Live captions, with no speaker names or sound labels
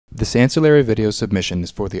This ancillary video submission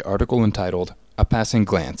is for the article entitled A Passing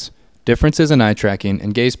Glance: Differences in Eye Tracking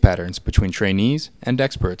and Gaze Patterns Between Trainees and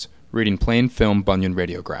Experts Reading Plain Film Bunion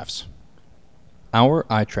Radiographs. Our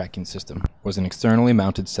eye tracking system was an externally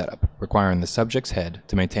mounted setup requiring the subject's head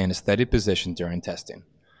to maintain a steady position during testing.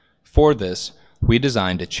 For this, we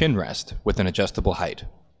designed a chin rest with an adjustable height.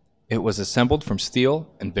 It was assembled from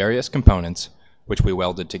steel and various components, which we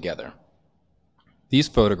welded together. These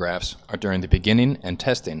photographs are during the beginning and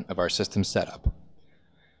testing of our system setup.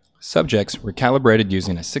 Subjects were calibrated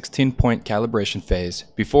using a 16-point calibration phase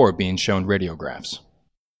before being shown radiographs.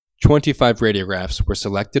 25 radiographs were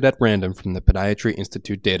selected at random from the Podiatry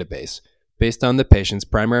Institute database based on the patient's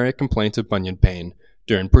primary complaints of bunion pain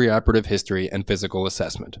during preoperative history and physical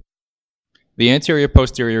assessment. The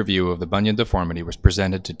anteroposterior view of the bunion deformity was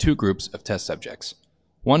presented to two groups of test subjects.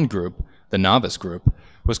 One group, the novice group,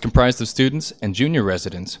 was comprised of students and junior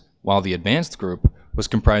residents, while the advanced group was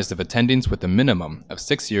comprised of attendings with a minimum of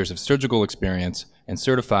 6 years of surgical experience and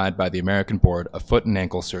certified by the American Board of Foot and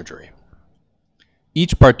Ankle Surgery.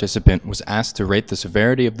 Each participant was asked to rate the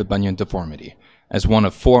severity of the bunion deformity as one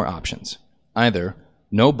of 4 options: either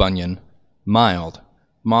no bunion, mild,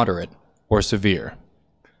 moderate, or severe.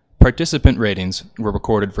 Participant ratings were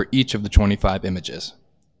recorded for each of the 25 images.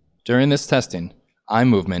 During this testing, eye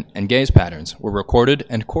movement and gaze patterns were recorded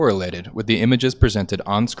and correlated with the images presented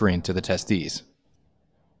on screen to the testees.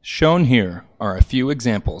 Shown here are a few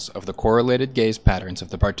examples of the correlated gaze patterns of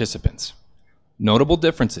the participants. Notable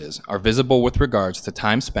differences are visible with regards to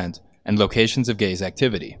time spent and locations of gaze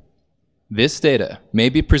activity. This data may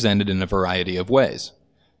be presented in a variety of ways.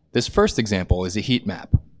 This first example is a heat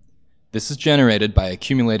map. This is generated by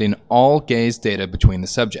accumulating all gaze data between the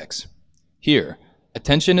subjects. Here,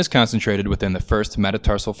 attention is concentrated within the first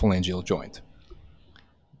metatarsal phalangeal joint.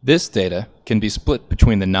 This data can be split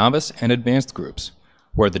between the novice and advanced groups,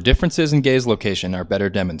 where the differences in gaze location are better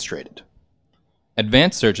demonstrated.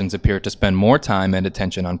 Advanced surgeons appear to spend more time and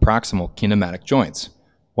attention on proximal kinematic joints,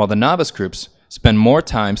 while the novice groups spend more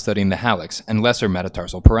time studying the hallux and lesser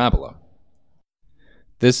metatarsal parabola.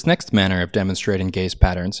 This next manner of demonstrating gaze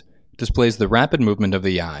patterns displays the rapid movement of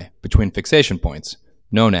the eye between fixation points,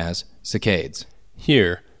 known as saccades.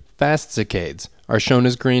 Here, fast saccades are shown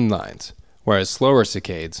as green lines, whereas slower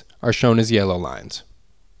saccades are shown as yellow lines.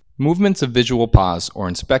 Movements of visual pause or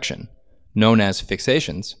inspection, known as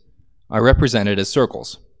fixations, are represented as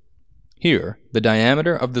circles. Here, the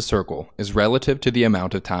diameter of the circle is relative to the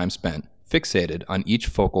amount of time spent fixated on each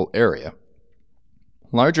focal area.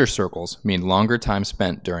 Larger circles mean longer time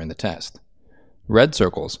spent during the test. Red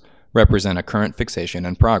circles represent a current fixation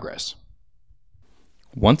in progress.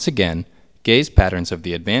 Once again, gaze patterns of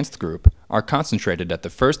the advanced group are concentrated at the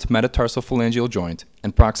first metatarsal phalangeal joint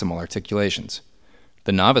and proximal articulations.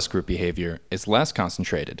 The novice group behavior is less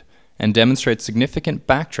concentrated and demonstrates significant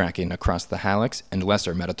backtracking across the hallux and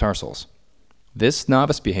lesser metatarsals. This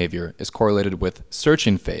novice behavior is correlated with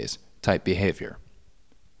searching phase type behavior.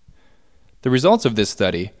 The results of this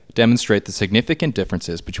study demonstrate the significant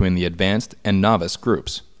differences between the advanced and novice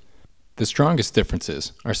groups. The strongest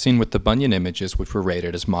differences are seen with the bunion images which were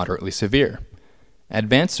rated as moderately severe.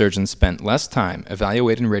 Advanced surgeons spent less time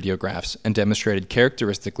evaluating radiographs and demonstrated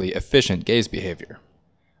characteristically efficient gaze behavior.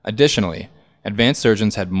 Additionally, advanced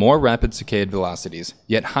surgeons had more rapid saccade velocities,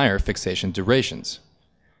 yet higher fixation durations.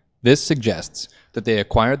 This suggests that they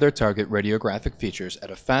acquired their target radiographic features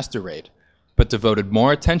at a faster rate, but devoted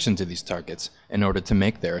more attention to these targets in order to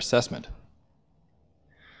make their assessment.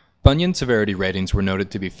 Bunion severity ratings were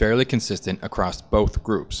noted to be fairly consistent across both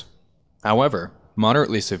groups. However,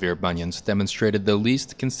 moderately severe bunions demonstrated the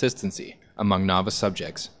least consistency among novice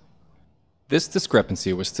subjects. This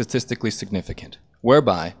discrepancy was statistically significant,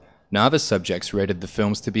 whereby novice subjects rated the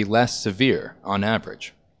films to be less severe on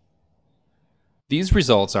average. These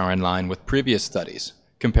results are in line with previous studies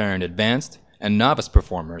comparing advanced and novice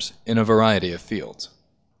performers in a variety of fields.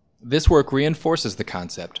 This work reinforces the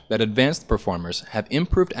concept that advanced performers have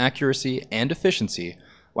improved accuracy and efficiency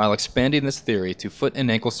while expanding this theory to foot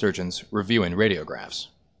and ankle surgeons reviewing radiographs.